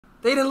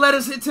They didn't let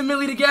us hit 10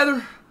 milli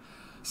together.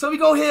 So we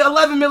gonna hit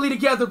 11 milli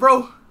together,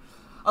 bro.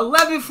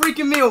 11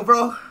 freaking mil,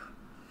 bro.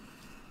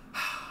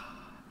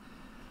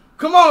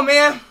 Come on,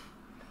 man.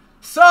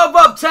 Sub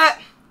up,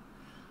 chat.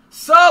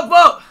 Sub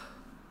up.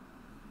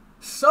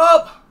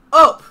 Sub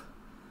up.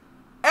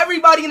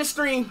 Everybody in the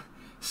stream,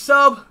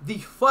 sub the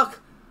fuck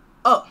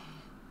up.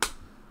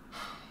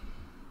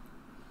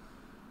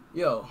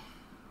 Yo.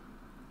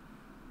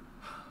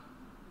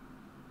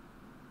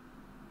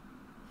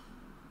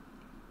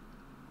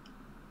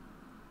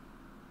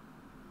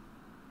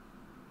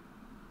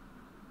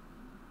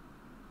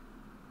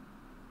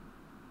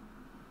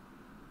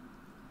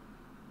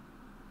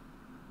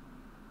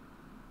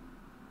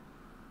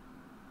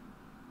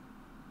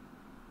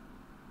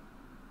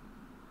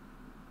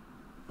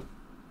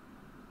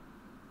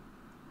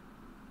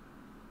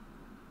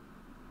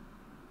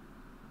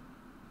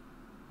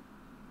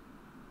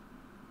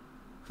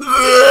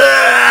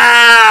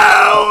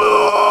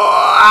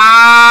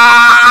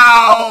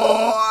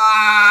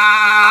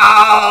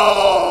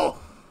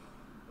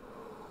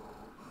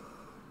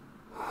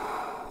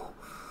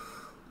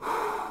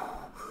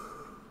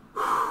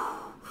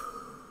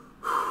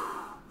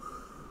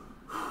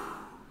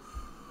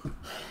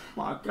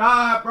 My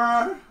God,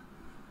 bro.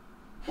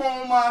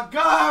 Oh my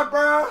God,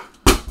 bro.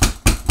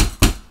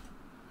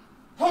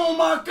 Oh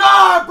my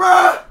God,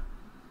 bro.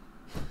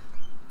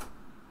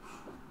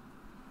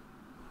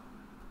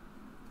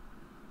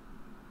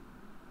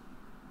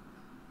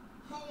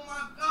 Oh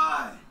my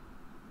God.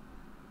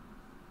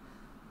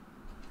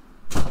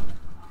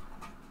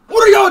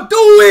 What are y'all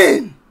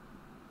doing?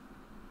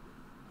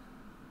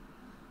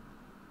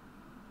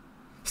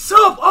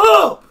 Sub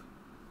up.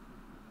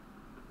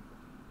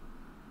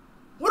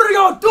 What are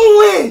y'all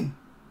doing?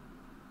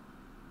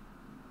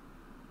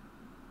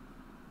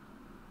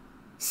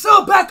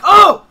 Sub back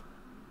up.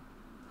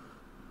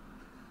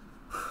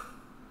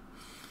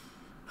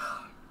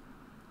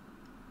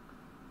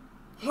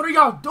 What are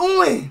y'all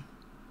doing?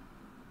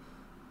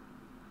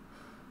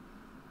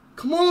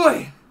 Come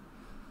on.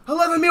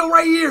 11 mil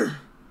right here.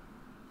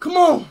 Come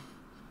on.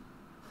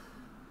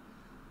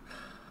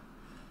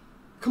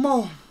 Come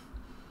on.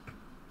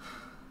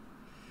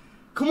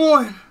 Come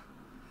on.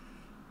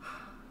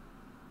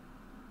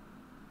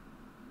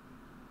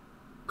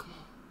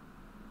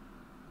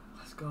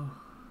 Go.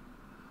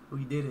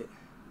 We did it.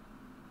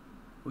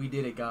 We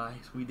did it,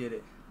 guys. We did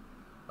it.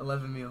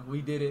 11 mil.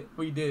 We did it.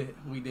 We did it.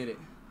 We did it.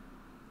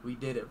 We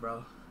did it,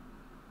 bro.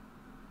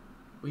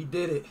 We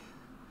did it.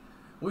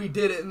 We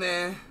did it,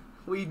 man.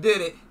 We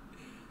did it.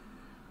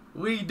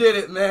 We did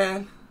it,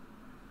 man.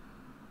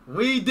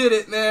 We did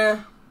it,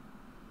 man.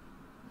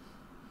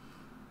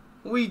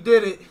 We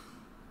did it.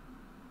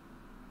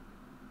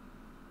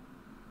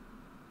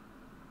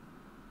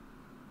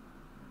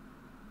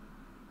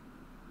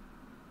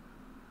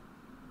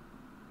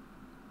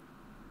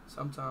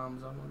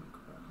 Sometimes I want to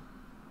cry.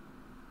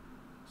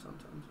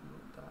 Sometimes I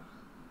want to die.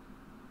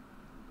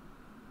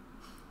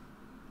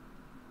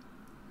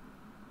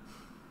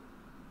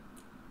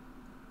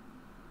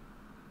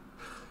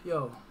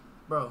 Yo,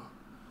 bro.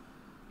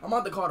 I'm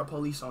about to call the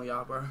police on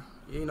y'all, bro.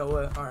 You know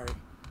what? Alright.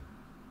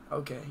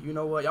 Okay, you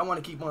know what? Y'all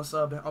want to keep on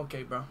subbing?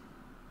 Okay, bro.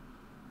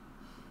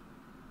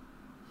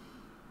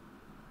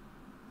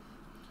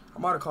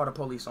 I'm about to call the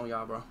police on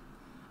y'all, bro.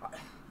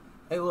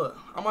 Hey, look.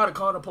 I'm about to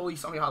call the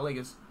police on y'all,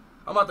 niggas.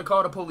 I'm about to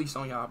call the police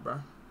on y'all,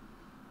 bro.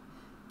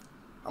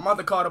 I'm about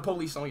to call the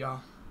police on y'all.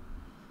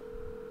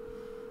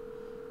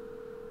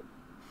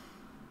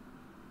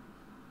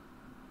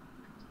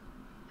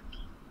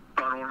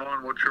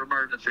 What's your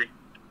emergency?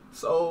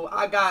 So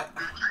I'm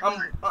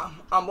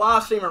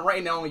live streaming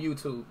right now on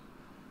YouTube,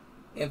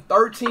 and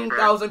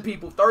 13,000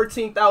 people.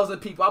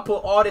 I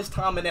put all this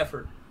time and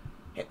effort,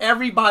 and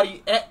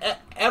everybody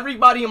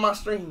in my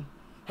stream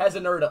has a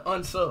nerve to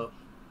unsub.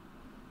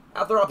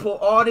 After I put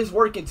all this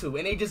work into,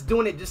 and they just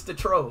doing it just to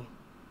troll.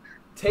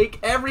 Take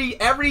every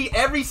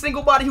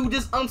single body who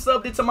just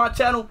unsubbed into my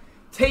channel,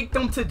 take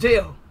them to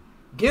jail.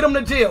 Get them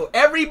to jail.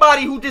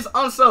 Everybody who just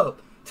unsubbed,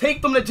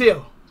 take them to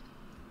jail.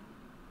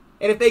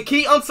 And if they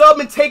keep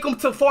unsubbing, take them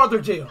to farther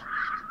jail.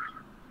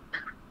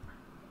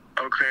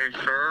 Okay,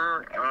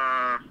 sir.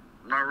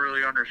 Not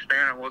really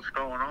understanding what's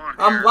going on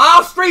here. I'm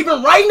live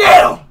streaming right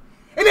now,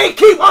 and they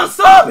keep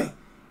unsubbing.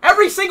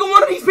 Every single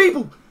one of these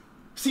people.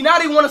 See, now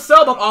they want to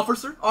sub up,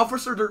 officer.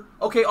 Officer, they're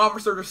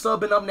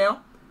subbing up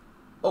now.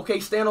 Okay,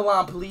 stay on the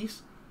line,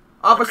 please.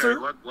 Officer.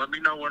 Okay, let me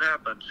know what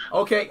happens.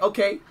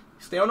 Okay.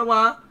 Stay on the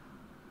line.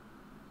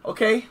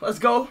 Okay, let's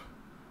go.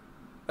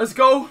 Let's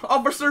go,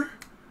 officer.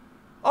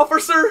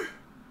 Officer.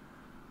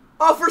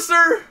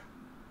 Officer.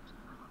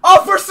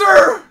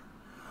 Officer.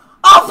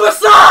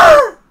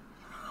 Officer.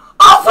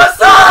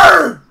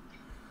 Officer.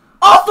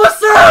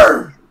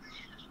 Officer.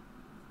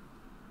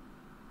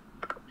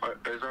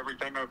 Is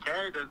everything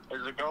okay?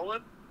 Is it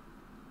going?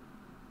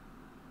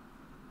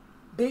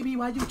 Baby,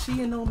 why you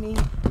cheating on me?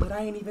 But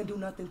I ain't even do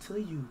nothing to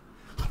you.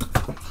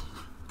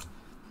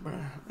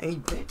 Bruh, hey,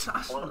 bitch,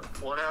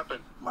 what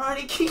happened?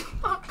 Marty, keep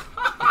my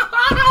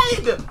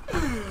pride.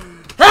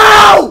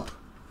 Help!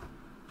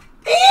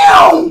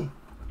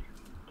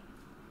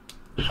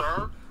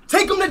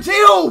 to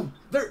jail.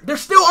 They're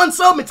still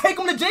unsubbing. Take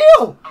them to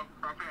jail.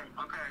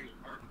 Okay.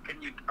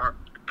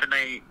 Can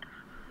they?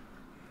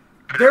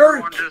 Can They're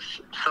everyone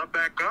just sub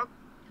back up?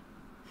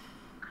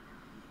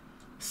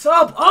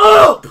 sub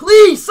up,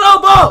 please.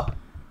 Sub up.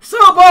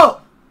 Sub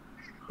up.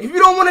 If you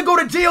don't want to go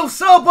to jail,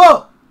 sub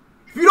up.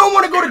 If you don't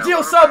want to go to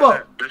jail, sub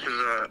up. This is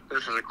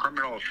a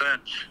criminal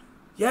offense.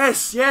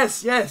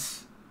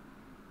 Yes.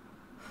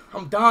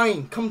 I'm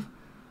dying. Come.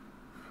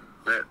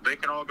 They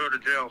can all go to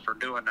jail for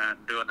doing that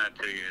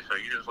to you. So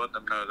you just let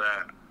them know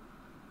that.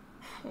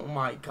 Oh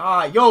my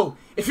God, yo!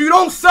 If you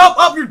don't sub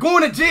up, you're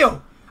going to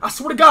jail. I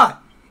swear to God.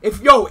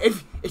 If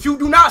you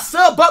do not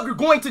sub up, you're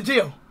going to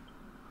jail.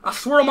 I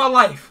swear on my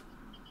life.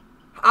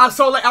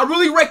 I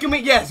really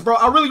recommend, yes, bro.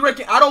 I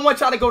don't want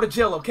y'all to go to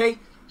jail, okay?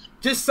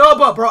 Just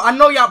sub up, bro. I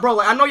know y'all, bro.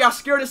 Like, I know y'all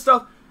scared and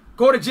stuff.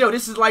 Go to jail.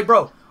 This is like,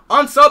 bro,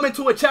 unsubbing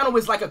to a channel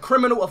is like a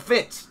criminal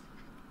offense.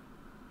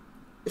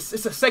 It's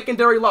a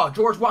secondary law.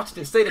 George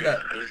Washington stated that.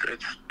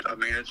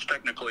 It's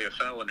technically a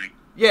felony.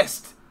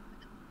 Yes.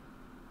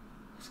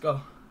 Let's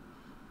go.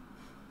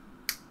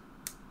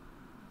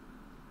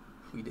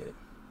 We did it.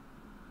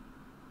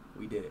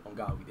 We did it. On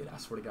God, we did it. I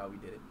swear to God, we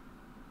did it.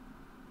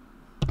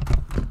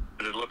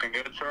 Is it looking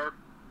good, sir?